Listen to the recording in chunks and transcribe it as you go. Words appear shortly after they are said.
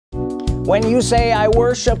When you say I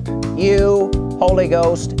worship you, Holy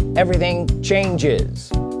Ghost, everything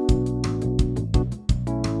changes.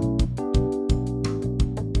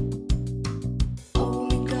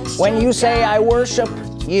 When you say I worship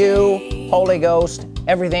you, Holy Ghost,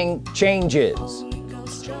 everything changes.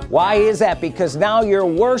 Why is that? Because now you're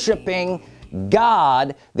worshiping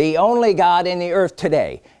God, the only God in the earth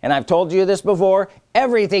today. And I've told you this before,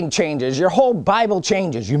 everything changes. Your whole Bible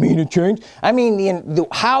changes. You mean it changed? I mean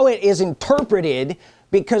how it is interpreted,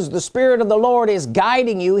 because the Spirit of the Lord is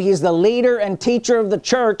guiding you. He's the leader and teacher of the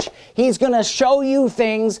church. He's going to show you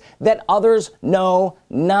things that others know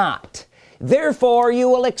not. Therefore, you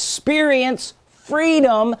will experience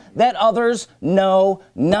freedom that others know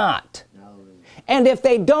not. And if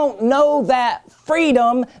they don't know that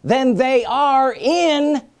freedom, then they are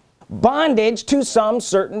in bondage to some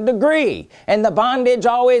certain degree. And the bondage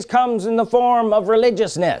always comes in the form of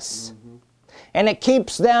religiousness. And it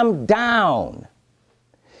keeps them down.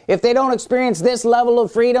 If they don't experience this level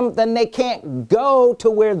of freedom, then they can't go to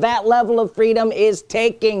where that level of freedom is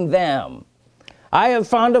taking them. I have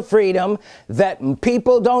found a freedom that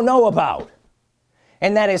people don't know about.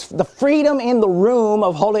 And that is the freedom in the room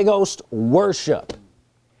of Holy Ghost worship.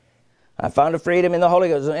 I found a freedom in the Holy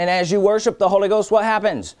Ghost. And as you worship the Holy Ghost, what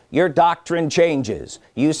happens? Your doctrine changes.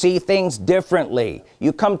 You see things differently.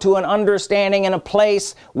 You come to an understanding in a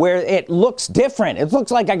place where it looks different. It looks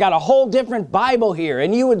like I got a whole different Bible here.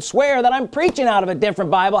 And you would swear that I'm preaching out of a different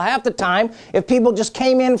Bible half the time. If people just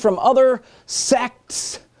came in from other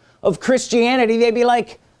sects of Christianity, they'd be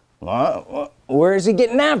like, where is he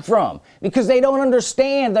getting that from? Because they don't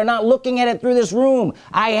understand. They're not looking at it through this room.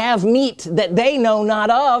 I have meat that they know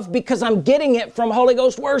not of because I'm getting it from Holy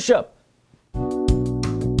Ghost worship.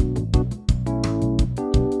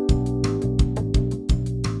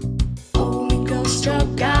 Holy Ghost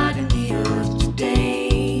struck God in the earth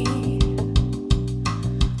today.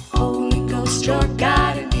 Holy Ghost struck God.